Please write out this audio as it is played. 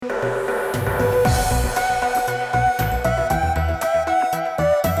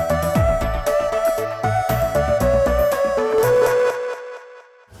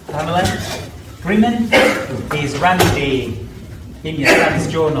runs the Indian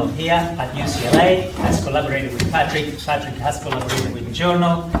Studies Journal here at UCLA, has collaborated with Patrick. Patrick has collaborated with the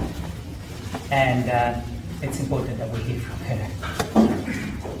journal, and it's important that we hear from her.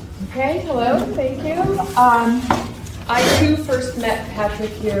 Okay, hello, thank you. I too first met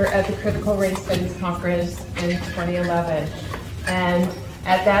Patrick here at the Critical Race Studies Conference in 2011. And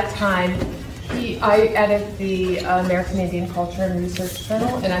at that time, I edit the American Indian Culture and Research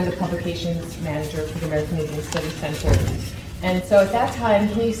Journal, and I'm the publications manager for the American Indian Studies Center. And so at that time,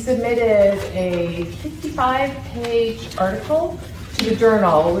 he submitted a 55-page article to the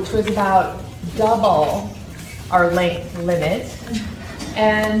journal, which was about double our length limit.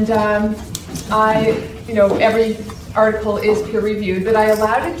 And every article is peer-reviewed, but I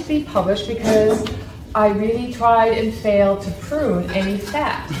allowed it to be published because I really tried and failed to prune any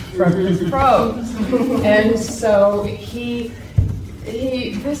fat from his prose. And so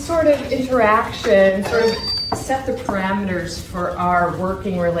this sort of interaction sort of set the parameters for our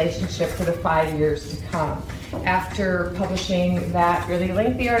working relationship for the 5 years to come. After publishing that really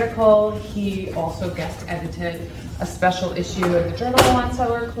lengthy article, he also guest edited a special issue of the Journal on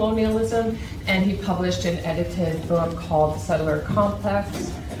Settler Colonialism, and he published an edited book called The Settler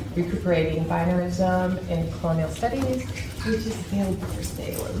Complex, Recuperating Binarism in Colonial Studies, which is available for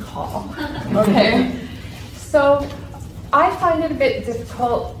sale in Hall. Okay, so I find it a bit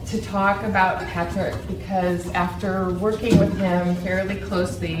difficult to talk about Patrick because after working with him fairly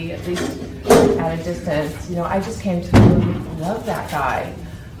closely, at least at a distance, I just came to really love that guy.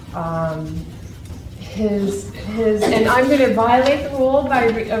 And I'm going to violate the rule by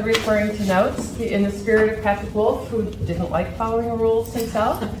referring to notes in the spirit of Patrick Wolfe, who didn't like following the rules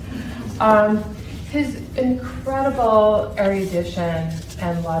himself. His incredible erudition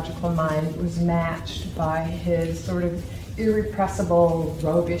and logical mind was matched by his sort of irrepressible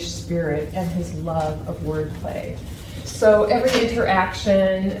roguish spirit and his love of wordplay. So every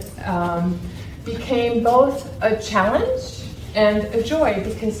interaction became both a challenge and a joy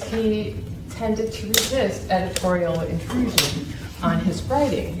because he tended to resist editorial intrusion on his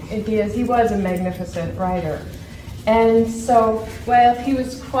writing because he was a magnificent writer. And so while he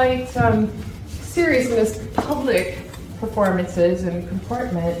was quite serious in his public performances and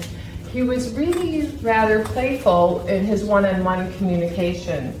comportment, he was really rather playful in his one-on-one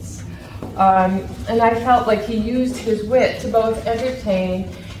communications. And I felt like he used his wit to both entertain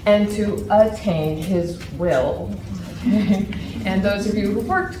and to attain his will. And those of you who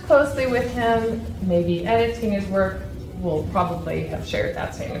worked closely with him, maybe editing his work, will probably have shared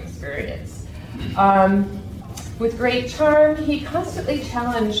that same experience. With great charm, he constantly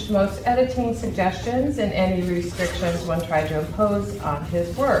challenged most editing suggestions and any restrictions one tried to impose on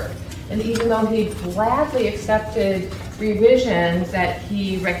his work. And even though he gladly accepted revisions that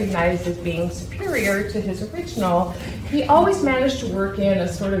he recognized as being superior to his original, he always managed to work in a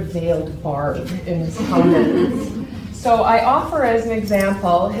sort of veiled barb in his comments. So I offer as an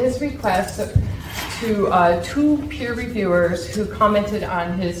example his request to two peer reviewers who commented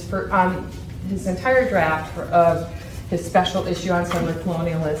on his entire draft of his special issue on settler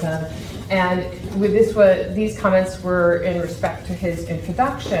colonialism. And with these comments were in respect to his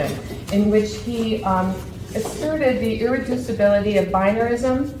introduction, in which he asserted the irreducibility of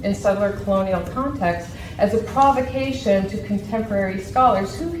binarism in settler colonial context as a provocation to contemporary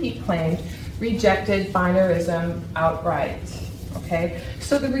scholars who he claimed rejected binarism outright. Okay,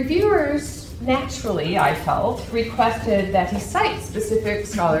 so the reviewers naturally, I felt, requested that he cite specific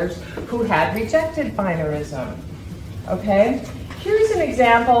scholars who had rejected binarism. Okay, here's an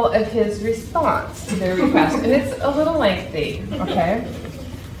example of his response to their request, and it's a little lengthy. Okay,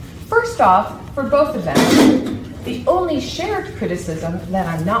 first off, for both of them, the only shared criticism that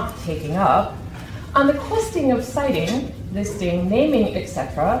I'm not taking up on the questing of citing, listing, naming,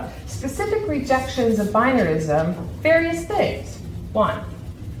 etc., specific rejections of binarism, various things. 1.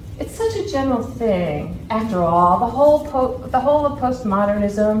 It's such a general thing. After all, the whole of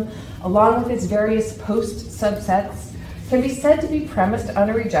postmodernism, along with its various post-subsets, can be said to be premised on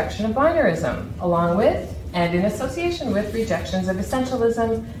a rejection of binarism, along with, and in association with, rejections of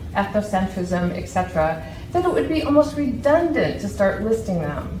essentialism, ethnocentrism, etc., that it would be almost redundant to start listing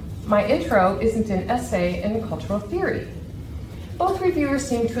them. My intro isn't an essay in cultural theory. Both reviewers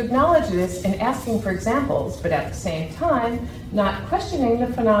seem to acknowledge this in asking for examples, but at the same time, not questioning the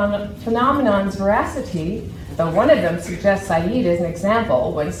phenomenon's veracity, though one of them suggests Said as an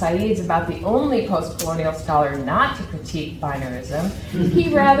example, when Said's about the only post-colonial scholar not to critique binarism, he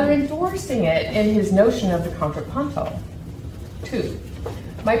rather endorsing it in his notion of the contrapunto. 2.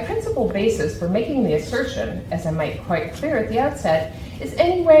 My principal basis for making the assertion, as I might quite clear at the outset, is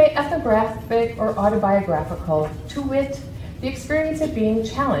anyway ethnographic or autobiographical, to wit, the experience of being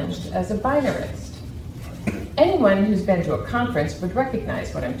challenged as a binarist. Anyone who's been to a conference would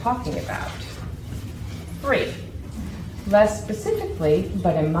recognize what I'm talking about. 3. Less specifically,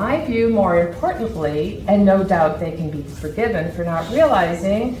 but in my view more importantly, and no doubt they can be forgiven for not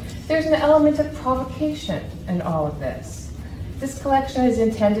realizing, there's an element of provocation in all of this. This collection is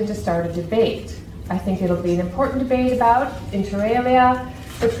intended to start a debate. I think it'll be an important debate about, inter alia,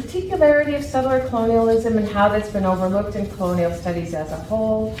 the particularity of settler colonialism and how that's been overlooked in colonial studies as a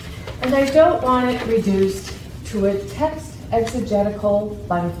whole, and I don't want it reduced to a text exegetical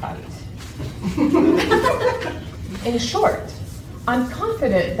bun fight. In short, I'm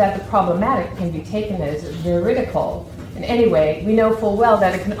confident that the problematic can be taken as veridical. And anyway, we know full well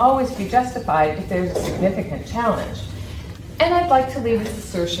that it can always be justified if there's a significant challenge. And I'd like to leave this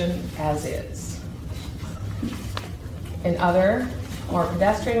assertion as is. In other, more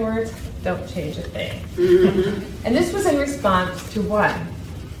pedestrian words, don't change a thing. And this was in response to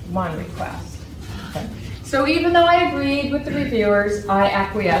one request. Okay. So even though I agreed with the reviewers, I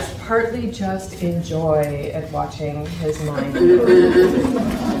acquiesced, partly just in joy at watching his mind.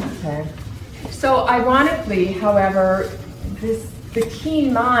 Okay. So ironically, however, the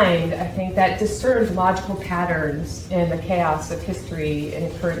keen mind, I think, that discerned logical patterns in the chaos of history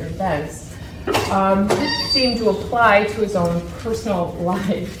and current events, seemed to apply to his own personal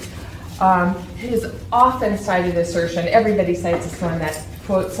life. His often cited assertion, everybody cites this one, that,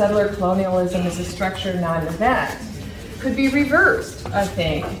 quote, settler colonialism is a structure, not an event, could be reversed, I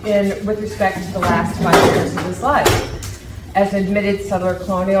think, with respect to the last 5 years of his life. As admitted settler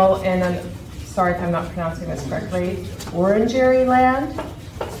colonial in sorry if I'm not pronouncing this correctly, Orangery land,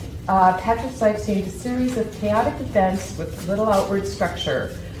 Patrick's life seemed a series of chaotic events with little outward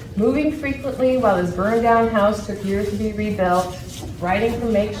structure, moving frequently while his burned-down house took years to be rebuilt, writing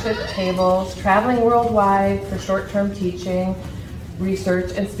from makeshift tables, traveling worldwide for short-term teaching,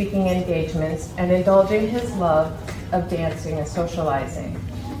 research, and speaking engagements, and indulging his love of dancing and socializing.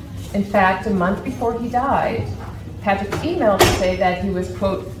 In fact, a month before he died, Patrick emailed to say that he was,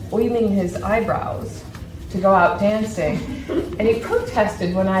 quote, oiling his eyebrows to go out dancing, and he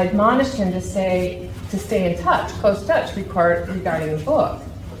protested when I admonished him to stay in touch, close touch, regarding the book.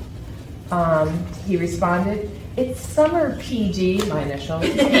 He responded, "It's summer, PG, my initials,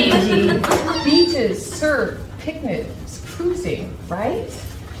 PG, beaches, surf, picnics, cruising, right?"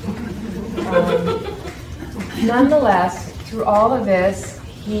 Nonetheless, through all of this,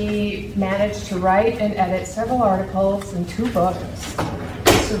 he managed to write and edit several articles and 2 books,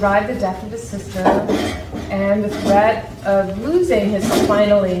 survived the death of his sister and the threat of losing his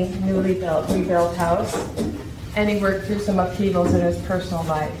finally newly rebuilt house, and he worked through some upheavals in his personal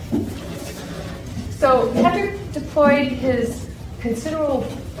life. So Patrick deployed his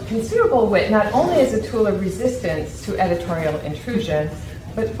considerable wit not only as a tool of resistance to editorial intrusion,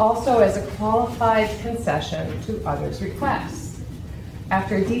 but also as a qualified concession to others' requests.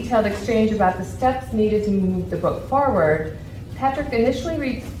 After a detailed exchange about the steps needed to move the book forward, Patrick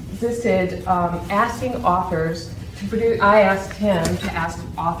initially resisted asking authors to produce. I asked him to ask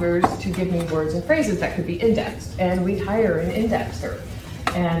authors to give me words and phrases that could be indexed, and we'd hire an indexer.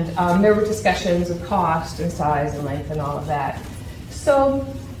 And there were discussions of cost and size and length and all of that. So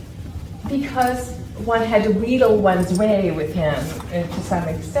because one had to wheedle one's way with him to some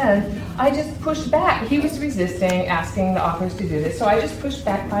extent, I just pushed back. He was resisting asking the authors to do this, so I just pushed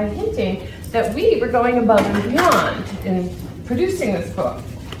back by hinting that we were going above and beyond in producing this book.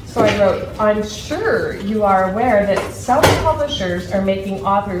 So I wrote, "I'm sure you are aware that some publishers are making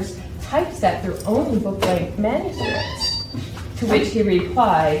authors typeset their own book-length manuscripts." To which he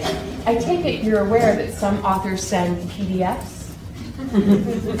replied, "I take it you're aware that some authors send PDFs?"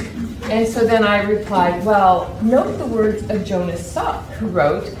 And so then I replied, "Well, note the words of Jonas Salk, who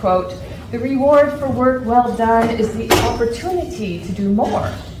wrote, quote, 'The reward for work well done is the opportunity to do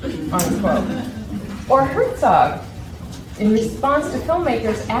more,' unquote." Or Herzog, in response to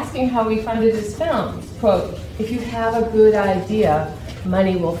filmmakers asking how he funded his films, quote, "If you have a good idea,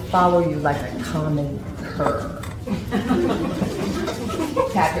 money will follow you like a common cur."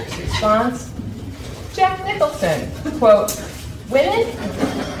 Patrick's response, Jack Nicholson, quote, "Women,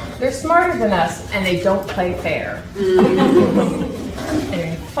 they're smarter than us and they don't play fair."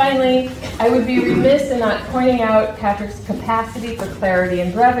 And finally, I would be remiss in not pointing out Patrick's capacity for clarity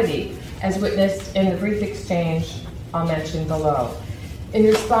and brevity, as witnessed in the brief exchange I'll mention below. In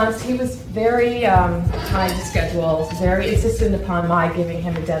response, he was very tied to schedules, very insistent upon my giving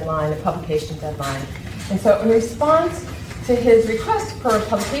him a deadline, a publication deadline. And so in response to to his request for a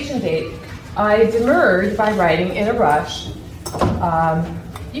publication date, I demurred by writing in a rush.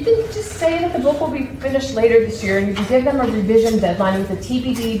 You can just say that the book will be finished later this year, and you can give them a revision deadline with a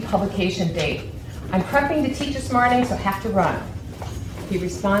TBD publication date. I'm prepping to teach this morning, so I have to run. He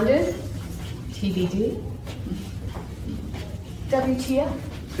responded, TBD? WTF?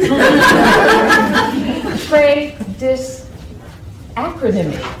 Pray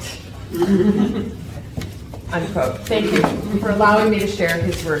disacronymate. Unquote. Thank you for allowing me to share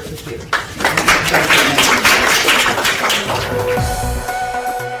his words with you.